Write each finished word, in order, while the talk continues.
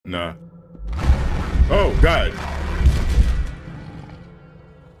Nah. Oh, God.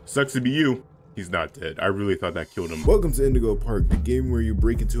 Sucks to be you. He's not dead. I really thought that killed him. Welcome to Indigo Park, the game where you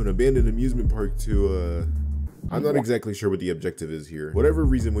break into an abandoned amusement park to, I'm not exactly sure what the objective is here. Whatever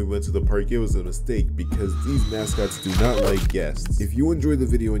reason we went to the park, it was a mistake because these mascots do not like guests. If you enjoyed the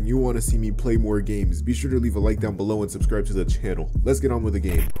video and you want to see me play more games, be sure to leave a like down below and subscribe to the channel. Let's get on with the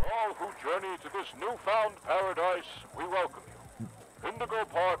game. All who journey to this newfound paradise, we welcome you. Indigo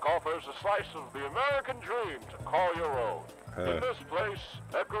Park offers a slice of the American dream to call your own. In this place,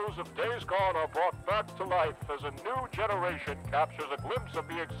 echoes of days gone are brought back to life as a new generation captures a glimpse of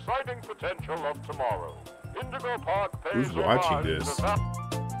the exciting potential of tomorrow. Indigo Park pays Who's watching homage this? to the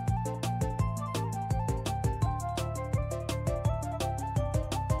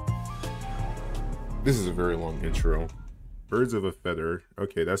This is a very long intro. Birds of a feather.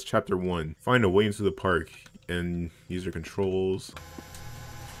 Okay, that's chapter 1. Find a way into the park and use your controls.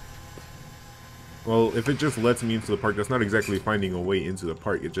 Well, if it just lets me into the park, that's not exactly finding a way into the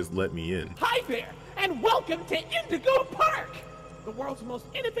park. It just let me in. Hi there, and welcome to Indigo Park, the world's most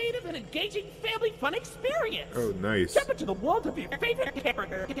innovative and engaging family fun experience. Oh, nice. Step into the world of your favorite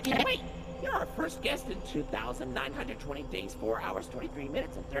character. Wait, you're our first guest in 2,920 days, 4 hours, 23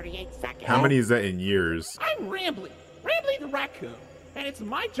 minutes, and 38 seconds. How many is that in years? I'm Rambly the raccoon, and it's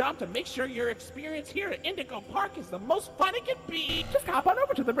my job to make sure your experience here at Indigo Park is the most fun it can be. Just hop on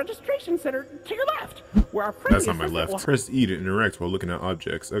over to the registration center to your left, where our friendly That's on my left. Press E to interact while looking at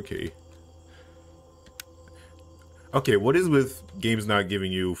objects. Okay. Okay, what is with games not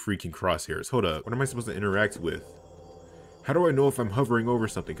giving you freaking crosshairs? Hold up. What am I supposed to interact with? How do I know if I'm hovering over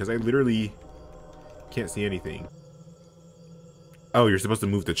something? Because I literally can't see anything. Oh, you're supposed to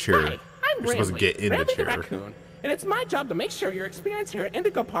move the chair. Hi, I'm You're supposed to get in the Rambly chair. Raccoon, and it's my job to make sure your experience here at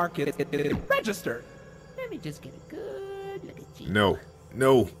Indigo Park is registered. Let me just get a good look at you. No.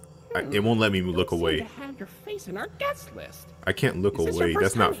 No. It won't let me look You seem away. to have your face in our guest list. I can't look Is this your away. first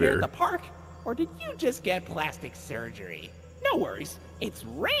That's not time here fair. at the park, or did you just get plastic surgery? No worries, it's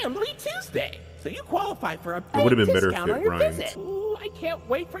Rambly Tuesday, so you qualify for a big would've been better if discount it on your rhymed. visit. Ooh, I can't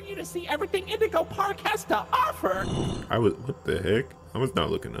wait for you to see everything Indigo Park has to offer. What the heck? I was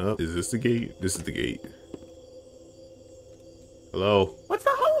not looking up. Is this the gate? This is the gate. Hello? What's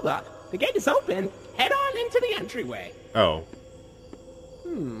the holdup? The gate is open. Head on into the entryway. Oh.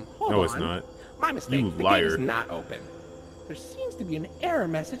 Hold No, on. it's not. My mistake. You the liar. gate is not open. There seems to be an error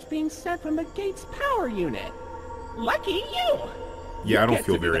message being sent from the gate's power unit. Lucky you! Yeah, I don't Get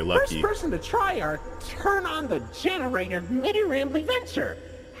feel to be very the lucky. First person to try our turn on the generator mini Rambly venture.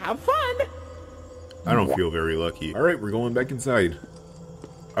 Have fun! I don't feel very lucky. Alright, we're going back inside.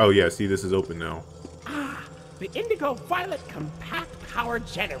 Oh yeah, see, this is open now. Ah, the Indigo Violet Compact Power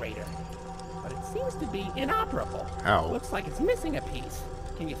Generator. But it seems to be inoperable. How? Looks like it's missing a piece.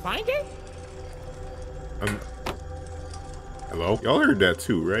 Can you find it? Hello? Y'all heard that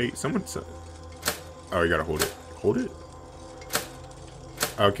too, right? Someone said... Oh, you gotta hold it. Hold it?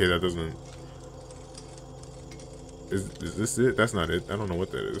 Okay, that doesn't... Is this it? That's not it. I don't know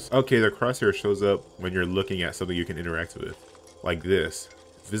what that is. Okay, the crosshair shows up when you're looking at something you can interact with. Like this.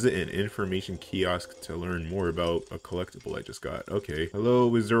 Visit an information kiosk to learn more about a collectible I just got. Okay.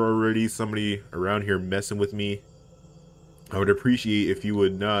 Hello, is there already somebody around here messing with me? I would appreciate if you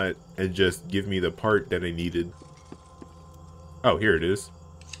would not and just give me the part that I needed. Oh, here it is.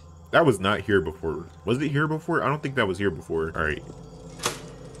 That was not here before. Was it here before? I don't think that was here before. Alright.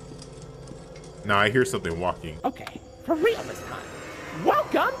 Nah, I hear something walking. Okay, for real this time.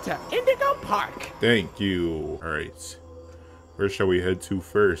 Welcome to Indigo Park. Thank you. Alright. Where shall we head to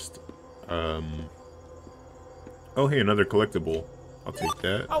first? Oh, hey, another collectible. I'll take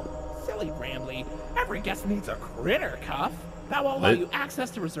that. Oh, silly Rambly. Every guest needs a critter cuff. That will allow What? you access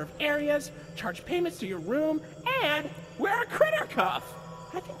to reserved areas, charge payments to your room, and wear a critter cuff.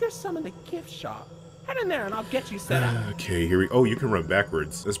 I think there's some in the gift shop. Head in there and I'll get you set up. Okay, here we... Oh, you can run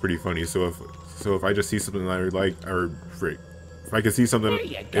backwards. That's pretty funny. So if I just see something that I like... Or, frick. If I can see something... There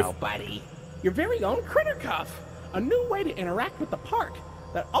you go, buddy. Your very own critter cuff. A new way to interact with the park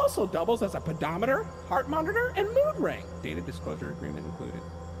that also doubles as a pedometer, heart monitor, and mood ring. Data disclosure agreement included.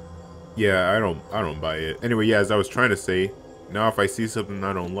 Yeah, I don't buy it. Anyway, yeah, as I was trying to say, now if I see something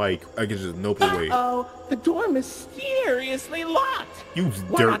I don't like, I can just nope away. Uh-oh, the door mysteriously locked. You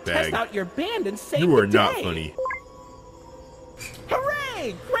Why not test dirtbag. out your band and save You the are not day? funny.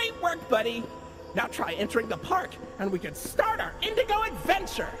 Hooray! Great work, buddy. Now try entering the park, and we can start our Indigo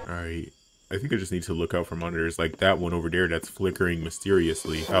adventure. Alright. I think I just need to look out for monitors like that one over there that's flickering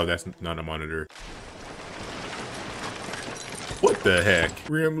mysteriously. Oh, that's not a monitor. What the heck?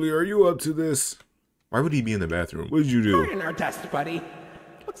 Rambly, are you up to this? Why would he be in the bathroom? What did you do? Pardon our test, buddy.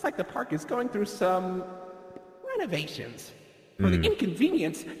 Looks like the park is going through some renovations. For the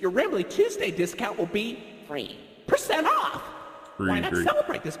inconvenience, your Rambly Tuesday discount will be 3% off. Why not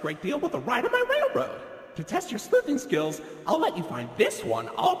celebrate this great deal with a ride on my railroad? To test your sleuthing skills, I'll let you find this one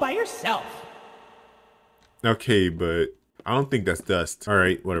all by yourself. Okay, but I don't think that's dust. All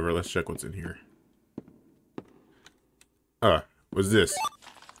right, whatever. Let's check what's in here. What's this?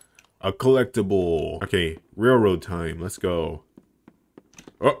 A collectible. Okay, railroad time. Let's go.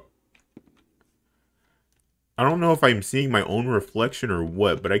 Oh. I don't know if I'm seeing my own reflection or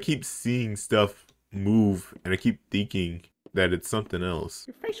what, but I keep seeing stuff move, and I keep thinking that it's something else.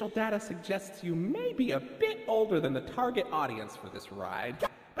 Your facial data suggests you may be a bit older than the target audience for this ride,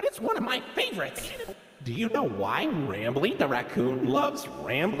 but it's one of my favorites. Do you know why Rambly the raccoon loves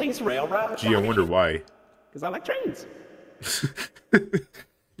Rambly's Railroad? Gee, I wonder why. Because I like trains.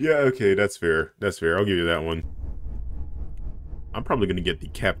 Yeah, okay, that's fair. That's fair. I'll give you that one. I'm probably gonna get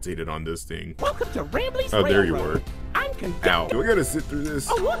decapitated on this thing. Welcome to Rambly's Oh, Railroad. there you were. I'm conductor. Ow. Do I gotta sit through this?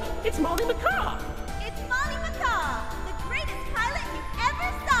 Oh, look, it's Molly McCaw. It's Molly McCaw, the greatest pilot you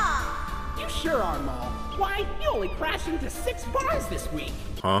ever saw. You sure are, Molly. Why, you only crashed into 6 bars this week.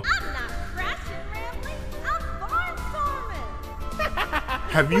 Huh? I'm not crashing, Rambly. I'm barnstorming.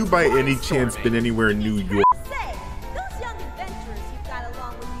 Have you by any chance been anywhere in New York? Say, those young adventurers you got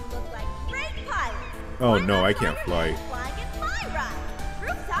along with you look like great pilots. Oh Why no, not I try can't your fly. hand at flying in my ride?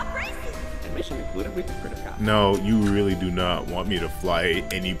 Rooftop racing. Admission included with the Criticop. No, you really do not want me to fly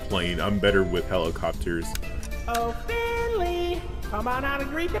any plane. I'm better with helicopters. Oh, Finley, come on out and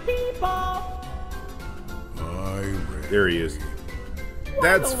greet the people. There he is.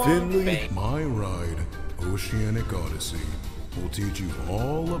 That's Finley. My ride, Oceanic Odyssey, will teach you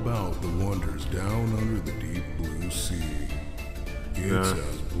all about the wonders down under the deep blue sea. It's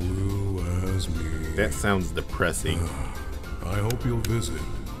as blue as me. That sounds depressing. I hope you'll visit.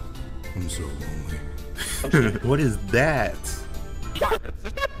 I'm so lonely. What is that?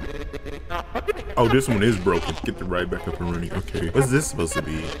 Oh, this one is broken. Get the ride back up and running. Okay. What's this supposed to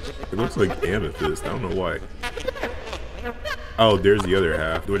be? It looks like amethyst. I don't know why. Oh, there's the other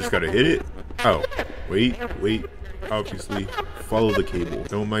half. Do I just gotta hit it? Oh, wait. Obviously, follow the cable.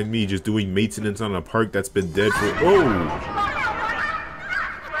 Don't mind me just doing maintenance on a park that's been dead for—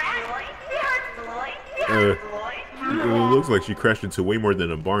 it looks like she crashed into way more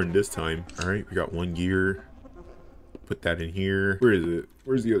than a barn this time. Alright, we got 1 gear. Put that in here. Where is it?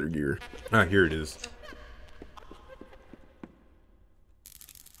 Where's the other gear? Ah, here it is.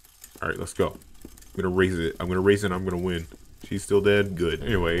 Alright, let's go. I'm gonna race it. I'm gonna win. She's still dead? Good.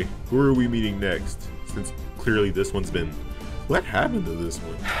 Anyway, who are we meeting next? Since clearly this one's been— what happened to this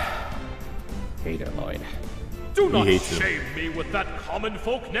one? Hey there, Lloyd. Do He not hates him. shame me with that common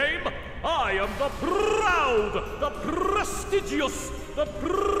folk name. I am the proud, the prestigious, the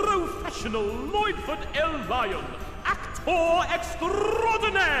professional Lloydford L. Lion, actor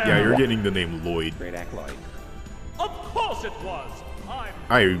extraordinaire. Yeah, you're getting the name Lloyd. Great act, Lloyd. Of course it was.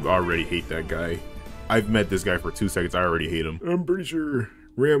 I already hate that guy. I've met this guy for 2 seconds. I already hate him. I'm pretty sure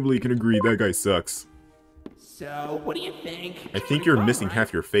Rambly can agree that guy sucks. So, what do you think? I think you're missing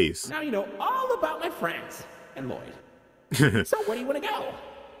half your face. Now you know all about my friends and Lloyd. So, where do you want to go?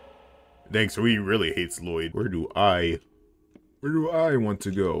 Thanks, he really hates Lloyd. Where do I want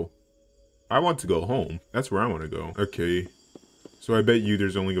to go? I want to go home. That's where I want to go. Okay. So I bet you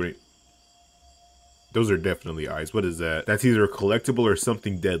there's only going to— those are definitely eyes. What is that? That's either a collectible or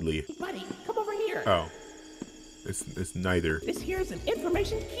something deadly. Hey, buddy, come over here. Oh. It's neither. This here is an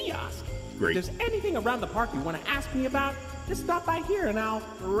information kiosk. Great. If there's anything around the park you want to ask me about, just stop by here and I'll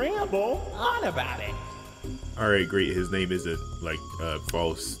ramble on about it. Alright, great. His name isn't, like,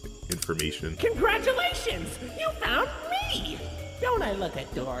 false information. Congratulations! You found me! Don't I look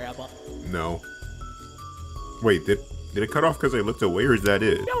adorable? No. Wait, did it cut off because I looked away, or is that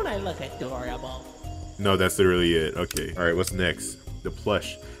it? Don't I look adorable? No, that's literally it. Okay. Alright, what's next? The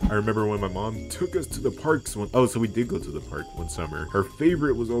plush. I remember when my mom took us to the parks one— oh, so we did go to the park one summer. Her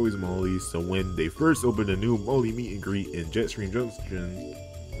favorite was always Molly's, so when they first opened a new Molly meet and greet in Jetstream Junction,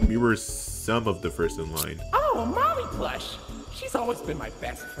 we were some of the first in line. Oh, a Molly plush! She's always been my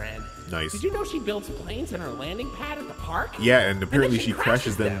best friend. Nice. Did you know she builds planes in her landing pad at the park? Yeah, and apparently then she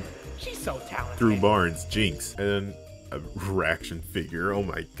crashes them She's so talented. through barns. Jinx. And a reaction figure. Oh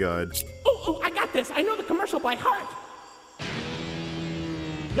my god. Oh, I got this. I know the commercial by heart.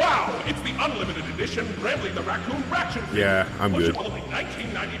 Wow, it's the unlimited edition Rambly the Raccoon Raction Figure. Yeah, I'm Which good. is only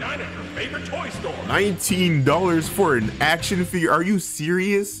 $19.99 at your favorite toy store. $19 for an action figure? Are you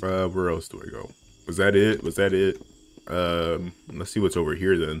serious? Where else do I go? Was that it? Let's see what's over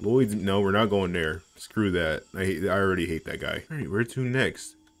here then. Lloyd's— no, we're not going there. Screw that. I already hate that guy. All right, where to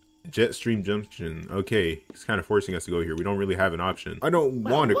next? Jetstream Junction. Okay, it's kind of forcing us to go here. We don't really have an option. I don't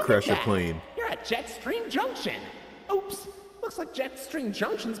want to crash a plane. You're at Jetstream Junction. Oops. Looks like Jetstream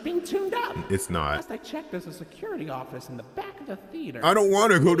Junction's being tuned up. It's not. Last I checked, there's a security office in the back of the theater. I don't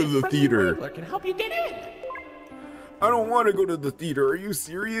want to go to the theater. Wrangler can help you get in. I don't want to go to the theater. Are you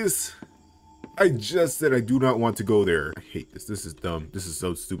serious? I just said I do not want to go there. I hate this. This is dumb. This is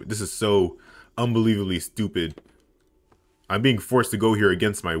so stupid. This is so unbelievably stupid. I'm being forced to go here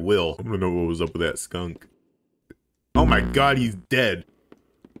against my will. I don't know what was up with that skunk. Oh my god, he's dead.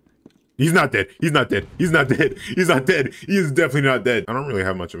 He's not dead. He's not dead. He's not dead. He's not dead. He is definitely not dead. I don't really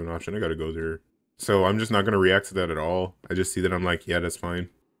have much of an option. I gotta go there. So I'm just not gonna react to that at all. I just see that I'm like, yeah, that's fine.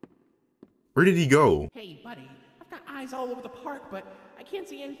 Where did he go? Hey, buddy. I've got eyes all over the park, but I can't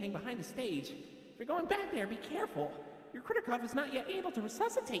see anything behind the stage. If you're going back there, be careful. Your critter cuff is not yet able to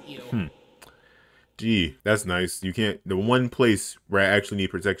resuscitate you. Gee, that's nice. You can't, the one place where I actually need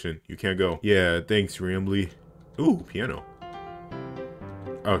protection, you can't go. Yeah, thanks, Rambly. Ooh, piano.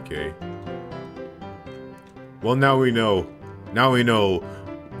 Okay. Well, now we know. Now we know.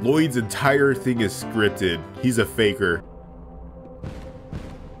 Lloyd's entire thing is scripted. He's a faker.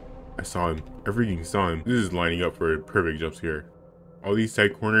 I saw him. I freaking saw him. This is lining up for a perfect jump scare. All these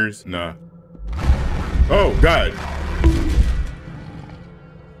tight corners? Nah. Oh, God.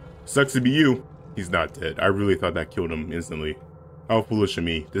 Sucks to be you. He's not dead. I really thought that killed him instantly. How foolish of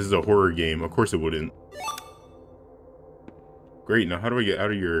me. This is a horror game. Of course it wouldn't. Great, now how do I get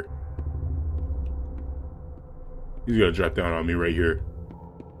out of your... He's gonna drop down on me right here.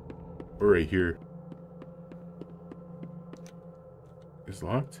 Or right here. It's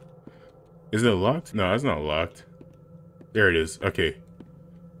locked? Is it locked? No, it's not locked. There it is. Okay.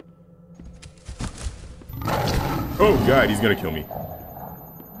 Oh god, he's gonna kill me.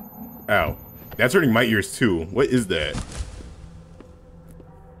 Ow. That's hurting my ears too. What is that?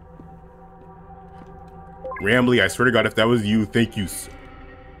 Rambly, I swear to God, if that was you, thank you.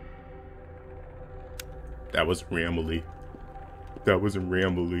 That was Rambly. That was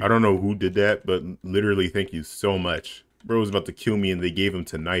Rambly. I don't know who did that, but literally, thank you so much. Bro was about to kill me and they gave him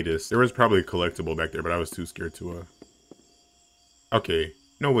tinnitus. There was probably a collectible back there, but I was too scared to, Okay.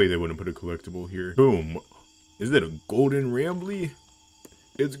 No way they wouldn't put a collectible here. Boom. Is it a golden Rambly?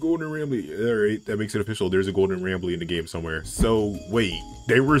 It's golden Rambly. Alright, that makes it official. There's a golden Rambly in the game somewhere. So, wait.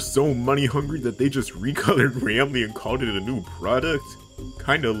 They were so money hungry that they just recolored Rambly and called it a new product?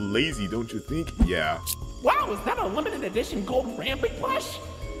 Kinda lazy, don't you think? Yeah. Wow, is that a limited edition golden Rambly plush?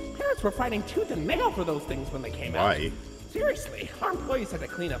 Parents were fighting tooth and nail for those things when they came out. Why? Seriously, our employees had to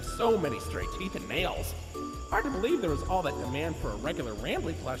clean up so many stray teeth and nails. Hard to believe there was all that demand for a regular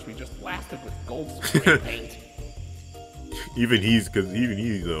Rambly plush we just blasted with gold spray paint. Even he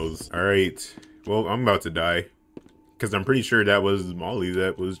knows. Alright. Well, I'm about to die. Because I'm pretty sure that was Molly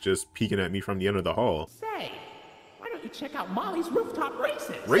that was just peeking at me from the end of the hall. Say, why don't you check out Molly's rooftop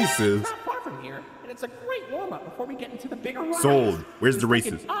races? Races? It's not far from here, and it's a great warm-up before we get into the bigger rides. Sold. Where's the Just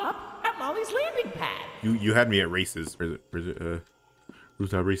races? up at Molly's landing pad. You had me at races. Where's it?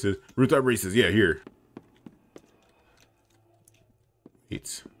 Rooftop races? Rooftop races, yeah, here.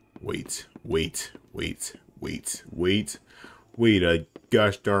 Wait a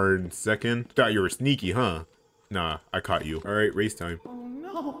gosh darn second. Thought you were sneaky, huh? Nah, I caught you. Alright, race time. Oh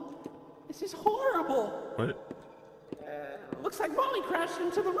no, this is horrible. What? Looks like Molly crashed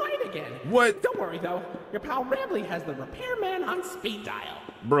into the ride again. What? Don't worry though, your pal Rambly has the repairman on speed dial.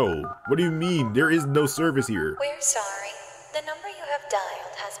 Bro, what do you mean? There is no service here. We're sorry. The number you have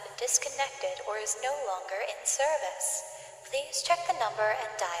dialed has been disconnected or is no longer in service. Please check the number and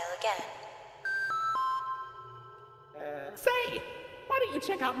dial again. Say, why don't you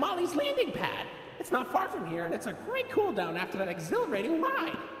check out Molly's landing pad? It's not far from here and it's a great cool down after that exhilarating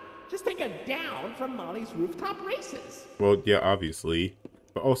ride. Just take a down from Molly's rooftop races. Well, yeah, obviously.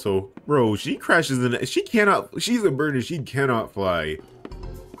 But also, bro, she crashes in it. She's a bird and she cannot fly.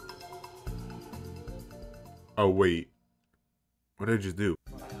 Oh, wait. What did I just do?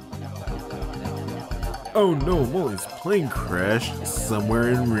 Oh no, Molly's plane crashed somewhere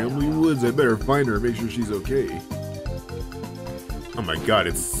in Rambly Woods. I better find her and make sure she's okay. Oh my god,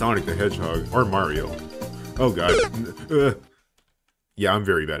 it's Sonic the Hedgehog. Or Mario. Oh god. Yeah, I'm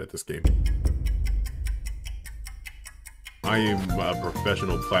very bad at this game. I am a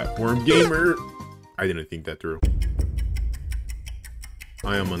professional platform gamer. I didn't think that through.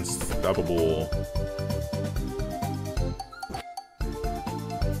 I am unstoppable.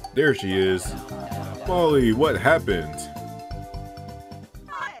 There she is. Molly, what happened?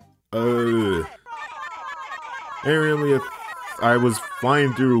 Apparently I was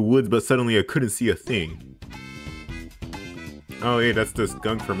flying through the woods, but suddenly I couldn't see a thing. Oh, hey, that's the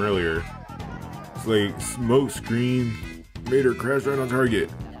skunk from earlier. It's like smoke screen made her crash right on target.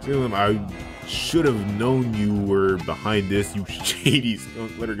 Salem, I should have known you were behind this, you shady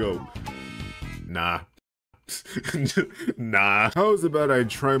skunk. Let her go. Nah. Nah. How's about I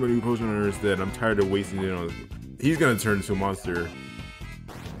try my new potion on her instead? I'm tired of wasting it on. He's gonna turn into a monster.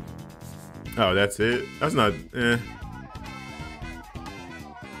 Oh, that's it? That's not. Eh.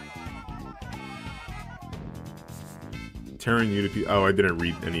 Tearing you to pieces. Oh, I didn't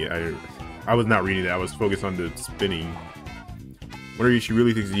read any. I was not reading that. I was focused on the spinning. What are you? She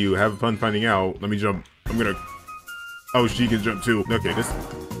really thinks of you. Have fun finding out. Let me jump. I'm gonna. Oh, she can jump too. Okay, this.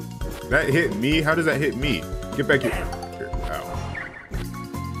 That hit me? How does that hit me? Get back here.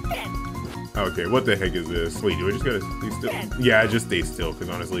 Ow. Okay, what the heck is this? Wait, do I just gotta stay still? Yeah, just stay still, because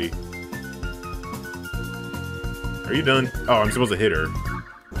honestly. Are you done? Oh, I'm supposed to hit her.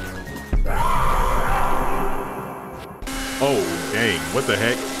 Oh, dang. What the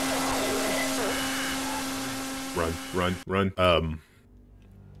heck? Run, run, run.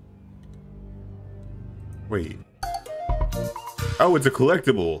 Wait. Oh, it's a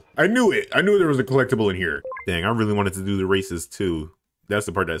collectible. I knew it. I knew there was a collectible in here. Dang, I really wanted to do the races too. That's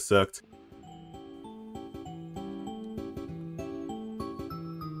the part that sucked.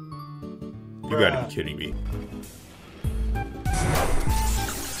 You gotta be kidding me.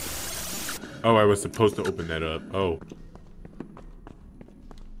 Oh, I was supposed to open that up. Oh.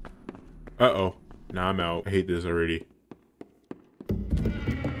 Uh-oh. Nah, I'm out. I hate this already.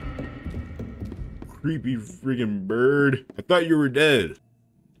 Creepy freaking bird. I thought you were dead.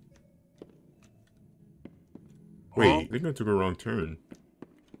 Wait, I think I took a wrong turn.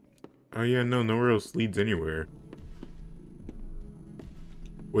 Oh yeah, no, nowhere else leads anywhere.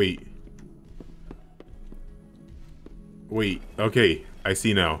 Wait. Wait, okay, I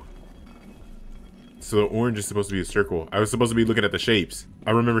see now. So the orange is supposed to be a circle. I was supposed to be looking at the shapes.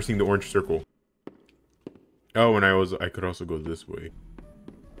 I remember seeing the orange circle. Oh, and I could also go this way.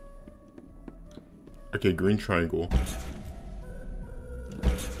 Okay, green triangle.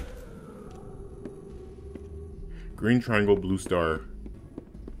 Green triangle, blue star.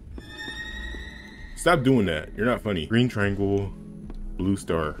 Stop doing that. You're not funny. Green triangle, blue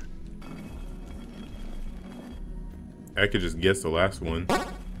star. I could just guess the last one.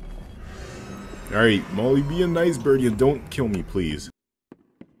 Alright, Molly, be a nice birdie and don't kill me, please.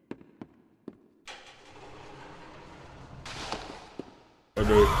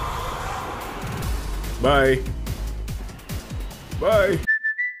 Okay. Bye. Bye.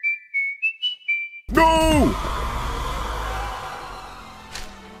 No!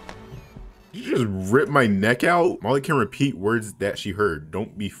 Did you just rip my neck out? Molly can repeat words that she heard.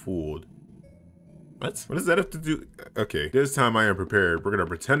 Don't be fooled. What? What does that have to do? Okay, this time I am prepared. We're gonna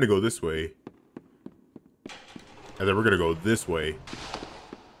pretend to go this way. And then we're gonna go this way.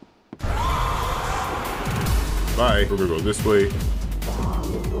 Bye. We're gonna go this way.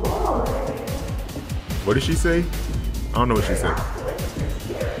 What did she say? I don't know what she said.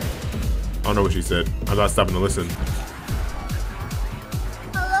 I don't know what she said. I'm not stopping to listen.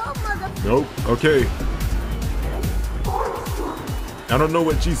 Hello, mother. Nope. Okay. I don't know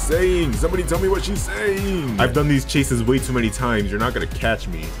what she's saying. Somebody tell me what she's saying. I've done these chases way too many times. You're not gonna catch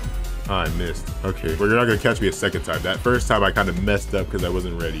me. Ah, I missed. Okay. Well, you're not gonna catch me a second time. That first time I kind of messed up because I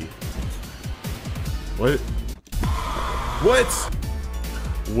wasn't ready. What? What?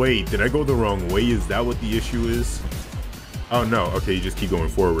 Wait, did I go the wrong way? Is that what the issue is? Oh no. Okay, you just keep going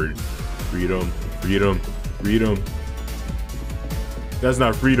forward. Freedom. Freedom. Freedom. That's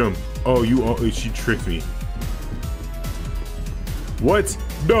not freedom. Oh, she tricked me. What?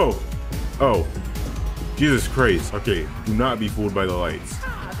 No. Oh. Jesus Christ. Okay, do not be fooled by the lights.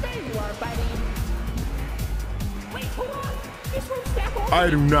 Ah, there you are, buddy. Wait, hold on. This room's back over. I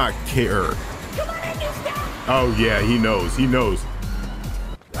do not care. Come on in, you step. Oh yeah, he knows. He knows.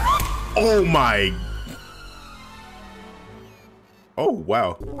 Oh my. Oh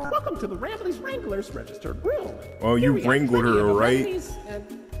wow. Welcome to the Rambley's Wranglers Registered Grill. Oh, you wrangled her, right?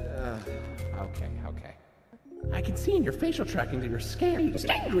 Okay. I can see in your facial tracking that you're scared,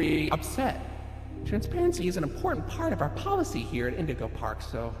 angry, upset. Transparency is an important part of our policy here at Indigo Park,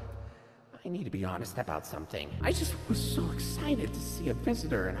 so I need to be honest about something. I just was so excited to see a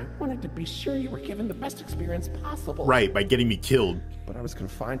visitor, and I wanted to be sure you were given the best experience possible. Right, by getting me killed. But I was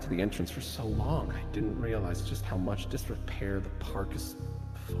confined to the entrance for so long, I didn't realize just how much disrepair the park has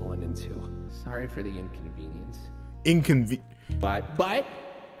fallen into. Sorry for the inconvenience. But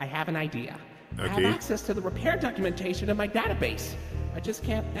I have an idea. Okay. I have access to the repair documentation in my database. I just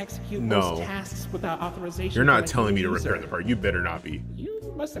can't execute those tasks without authorization. You're not telling me to repair the park. You better not be.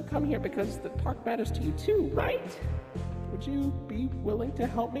 You must have come here because the park matters to you too, right? Would you be willing to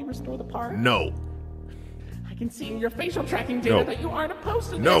help me restore the park? No. I can see in your facial tracking data that you aren't opposed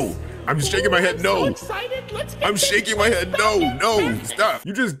to this. No. I'm shaking my head. No. So excited. Let's get I'm shaking my head. No. Perfect. Stop.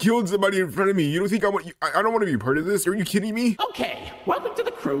 You just killed somebody in front of me. You don't think I don't want to be part of this? Are you kidding me? Okay. Welcome to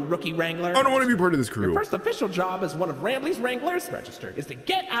the crew, Rookie Wrangler. I don't want to be part of this crew. Your first official job as one of Rambley's Wranglers Register is to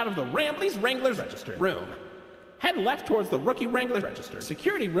get out of the Rambley's Wranglers Register room. Head left towards the Rookie Wranglers Register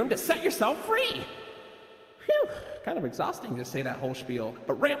security room to set yourself free. Phew. Kind of exhausting to say that whole spiel,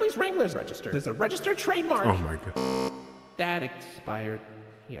 but Rambley's Wranglers Register is a registered trademark. Oh my god. That expired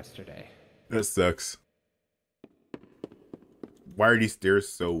yesterday. That sucks. Why are these stairs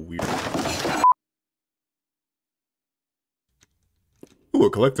so weird? Ooh, a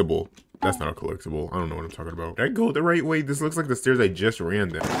collectible. That's not a collectible. I don't know what I'm talking about. Did I go the right way? This looks like the stairs I just ran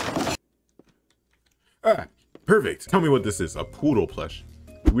down. Ah, perfect. Tell me what this is. A poodle plush.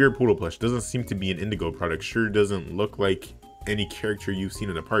 Weird poodle plush. Doesn't seem to be an Indigo product. Sure doesn't look like any character you've seen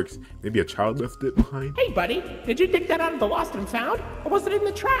in the parks. Maybe a child left it behind. Hey buddy, did you dig that out of the lost and found? Or was it in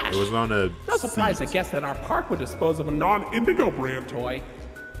the trash? It was on a No surprise, I guess, that our park would dispose of a non-Indigo brand toy.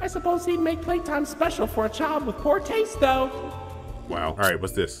 I suppose he'd make playtime special for a child with poor taste, though. Wow. Alright,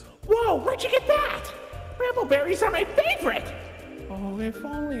 what's this? Whoa, where'd you get that? Brambleberries are my favorite! Oh, if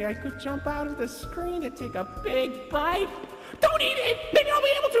only I could jump out of the screen to take a big bite. Don't eat it! Maybe I'll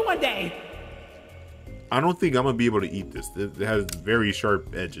be able to one day! I don't think I'm gonna be able to eat this. It has very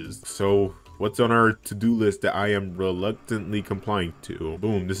sharp edges. So, what's on our to-do list that I am reluctantly complying to?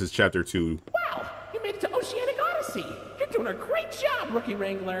 Boom, this is chapter 2. Wow, you made it to Oceanic Odyssey! You're doing a great job, Rookie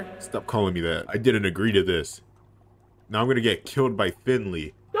Wrangler! Stop calling me that. I didn't agree to this. Now I'm gonna get killed by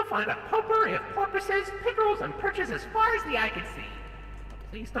Finley. You'll find a potpourri of porpoises, pickerels, and perches as far as the eye can see.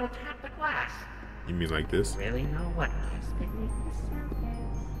 But please don't tap the glass. You mean like this? Really know what lies beneath the surface.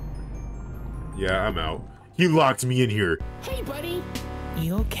 Yeah, I'm out. He locked me in here. Hey, buddy.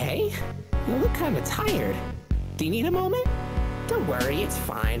 You okay? You look kind of tired. Do you need a moment? Don't worry, it's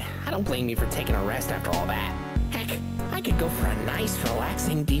fine. I don't blame you for taking a rest after all that. Heck, I could go for a nice,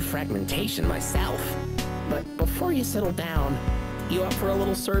 relaxing defragmentation myself. But before you settle down, you up for a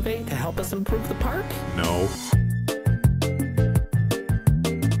little survey to help us improve the park? No.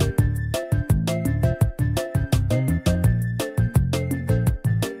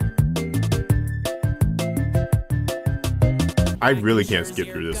 I really can't skip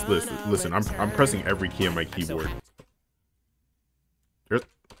through this. Listen, I'm pressing every key on my keyboard.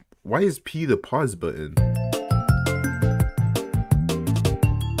 Why is P the pause button?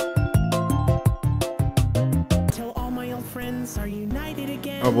 Till all my old friends are united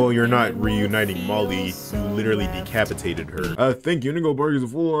again. Oh, well, you're not reuniting Molly. You literally decapitated her. Thank you. Indigo Park is a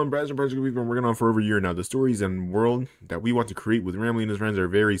full-on passion project we've been working on for over a year now. The stories and world that we want to create with Rambley and his friends are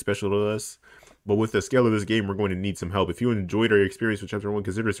very special to us. But with the scale of this game, we're going to need some help. If you enjoyed our experience with Chapter 1,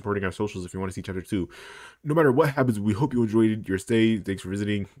 consider supporting our socials if you want to see Chapter 2. No matter what happens, we hope you enjoyed your stay. Thanks for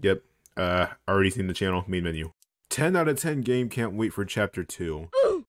visiting. Yep, already seen the channel, main menu. 10 out of 10 game, can't wait for Chapter 2.